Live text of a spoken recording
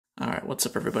What's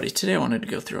up everybody? Today I wanted to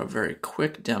go through a very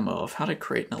quick demo of how to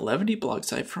create an Eleventy blog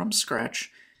site from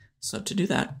scratch. So to do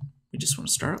that, we just want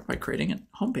to start out by creating a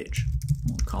homepage.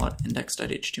 We'll call it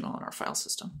index.html in our file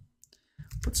system.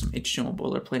 Put some HTML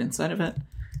boilerplate inside of it,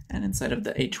 and inside of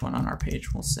the H1 on our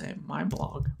page we'll say my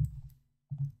blog.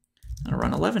 Now to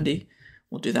run Eleventy,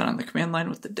 we'll do that on the command line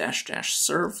with the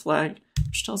 --serve flag,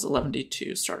 which tells Eleventy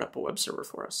to start up a web server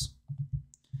for us.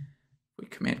 We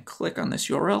command click on this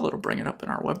URL, it'll bring it up in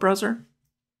our web browser.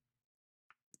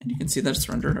 And you can see that it's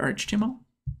rendered our HTML.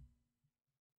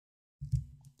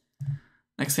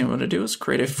 Next thing we want to do is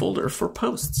create a folder for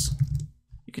posts.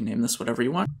 You can name this whatever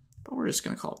you want, but we're just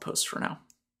going to call it posts for now.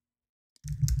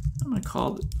 I'm going to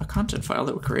call a content file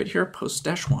that we create here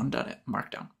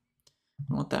post-1.markdown.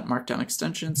 We want that markdown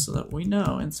extension so that we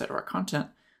know inside of our content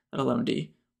that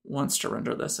Eleventy wants to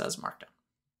render this as markdown.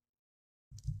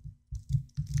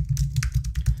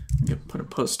 I'm going to put a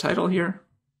post title here.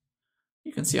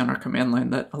 You can see on our command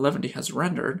line that Eleventy has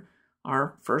rendered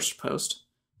our first post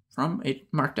from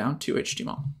markdown to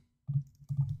HTML.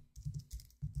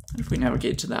 And if we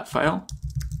navigate to that file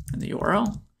in the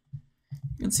URL,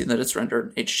 you can see that it's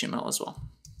rendered HTML as well.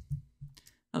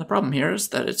 Now the problem here is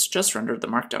that it's just rendered the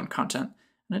markdown content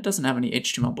and it doesn't have any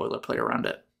HTML boilerplate around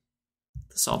it.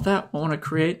 To solve that, we'll want to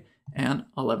create an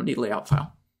Eleventy layout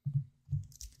file.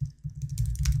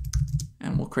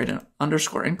 And we'll create an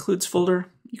 _includes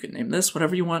folder. You can name this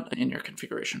whatever you want in your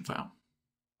configuration file.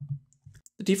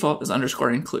 The default is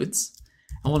 _includes,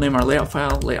 and we'll name our layout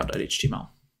file layout.html.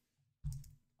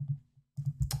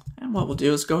 And what we'll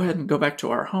do is go ahead and go back to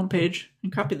our home page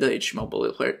and copy the HTML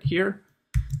boilerplate here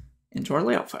into our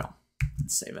layout file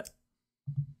and save it.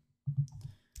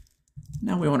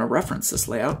 Now we want to reference this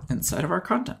layout inside of our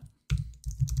content.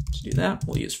 To do that,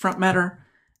 we'll use front matter,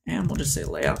 and we'll just say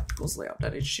layout equals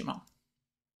layout.html.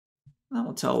 That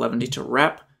will tell Eleventy to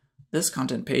wrap this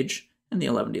content page in the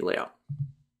Eleventy layout.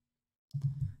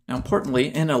 Now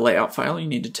importantly, in a layout file, you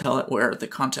need to tell it where the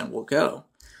content will go.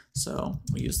 So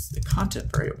we use the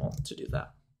content variable to do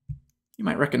that. You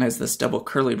might recognize this double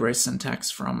curly brace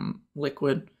syntax from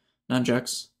Liquid,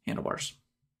 Nunjucks, Handlebars.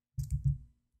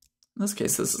 In this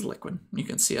case, this is Liquid. You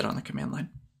can see it on the command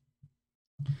line.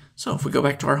 So if we go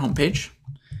back to our home page,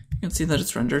 you can see that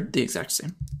it's rendered the exact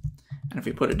same. And if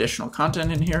we put additional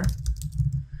content in here,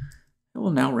 it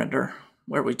will now render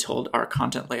where we told our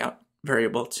content layout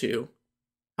variable to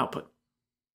output.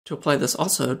 To apply this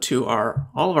also to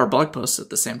all of our blog posts at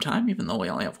the same time, even though we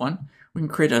only have one, we can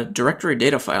create a directory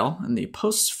data file in the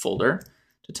posts folder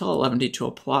to tell Eleventy to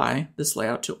apply this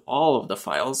layout to all of the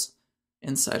files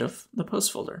inside of the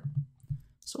post folder.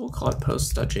 So we'll call it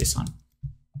posts.json.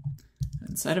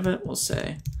 Inside of it, we'll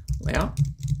say layout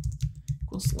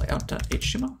equals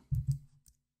layout.html.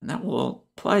 And that will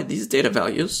apply these data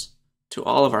values to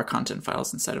all of our content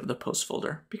files inside of the post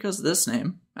folder because this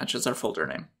name matches our folder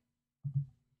name.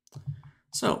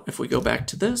 So if we go back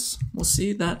to this, we'll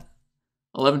see that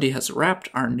Eleventy has wrapped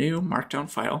our new markdown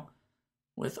file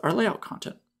with our layout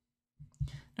content.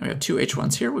 Now we have two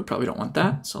H1s here. We probably don't want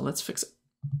that, so let's fix it.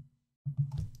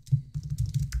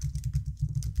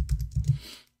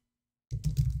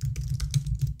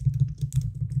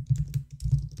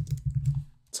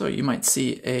 So you might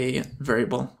see a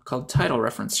variable called title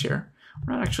referenced here.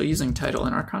 We're not actually using title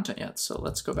in our content yet, so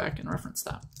let's go back and reference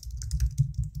that.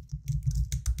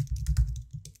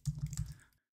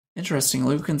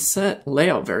 Interestingly, we can set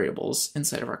layout variables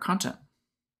inside of our content.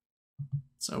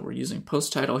 So we're using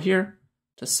post title here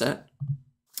to set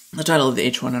the title of the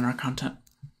H1 in our content.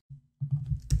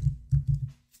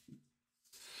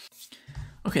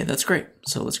 Okay, that's great.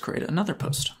 So let's create another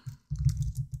post.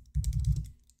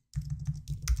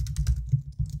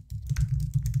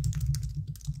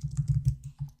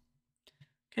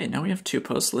 Okay, now we have two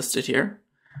posts listed here.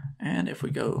 And if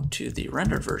we go to the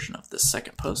rendered version of this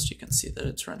second post, you can see that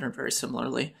it's rendered very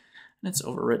similarly. And it's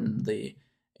overridden the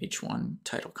H1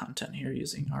 title content here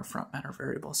using our front matter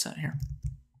variable set here.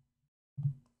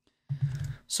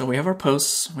 So we have our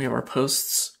posts, we have our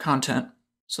posts content.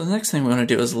 So the next thing we want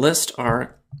to do is list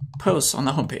our posts on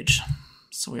the homepage.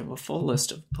 So we have a full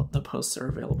list of the posts that are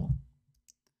available.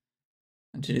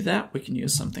 And to do that, we can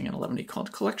use something in Eleventy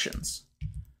called collections.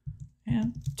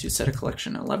 And to set a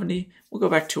collection in Eleventy, we'll go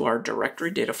back to our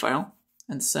directory data file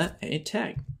and set a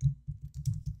tag.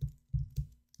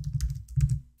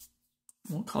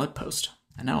 We'll call it post.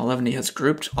 And now Eleventy has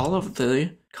grouped all of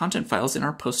the content files in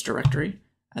our post directory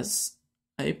as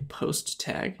a post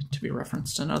tag to be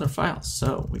referenced in other files.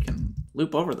 So we can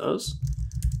loop over those.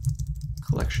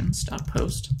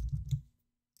 Collections.post.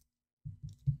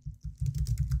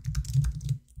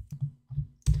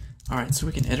 All right, so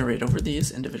we can iterate over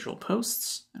these individual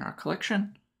posts in our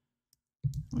collection.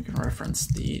 We can reference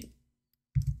the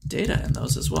data in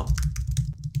those as well.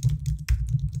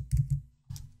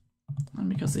 And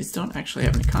because these don't actually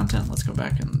have any content, let's go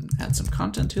back and add some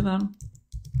content to them.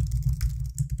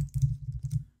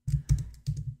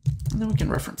 And then we can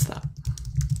reference that.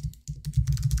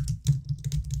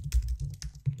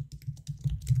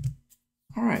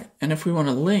 All right, and if we want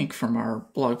to link from our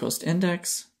blog post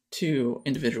index to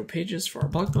individual pages for our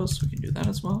blog posts, we can do that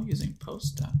as well using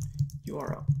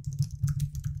post.url.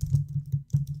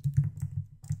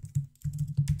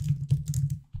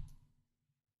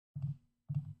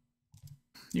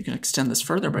 You can extend this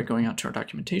further by going out to our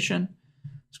documentation,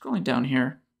 scrolling down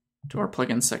here to our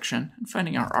plugins section, and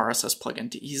finding our RSS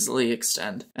plugin to easily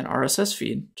extend an RSS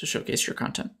feed to showcase your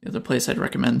content. The other place I'd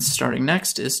recommend starting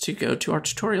next is to go to our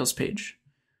tutorials page.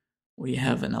 We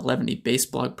have an Eleventy base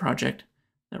blog project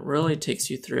that really takes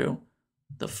you through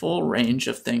the full range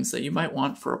of things that you might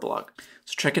want for a blog.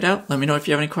 So check it out, let me know if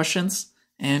you have any questions,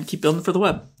 and keep building for the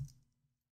web.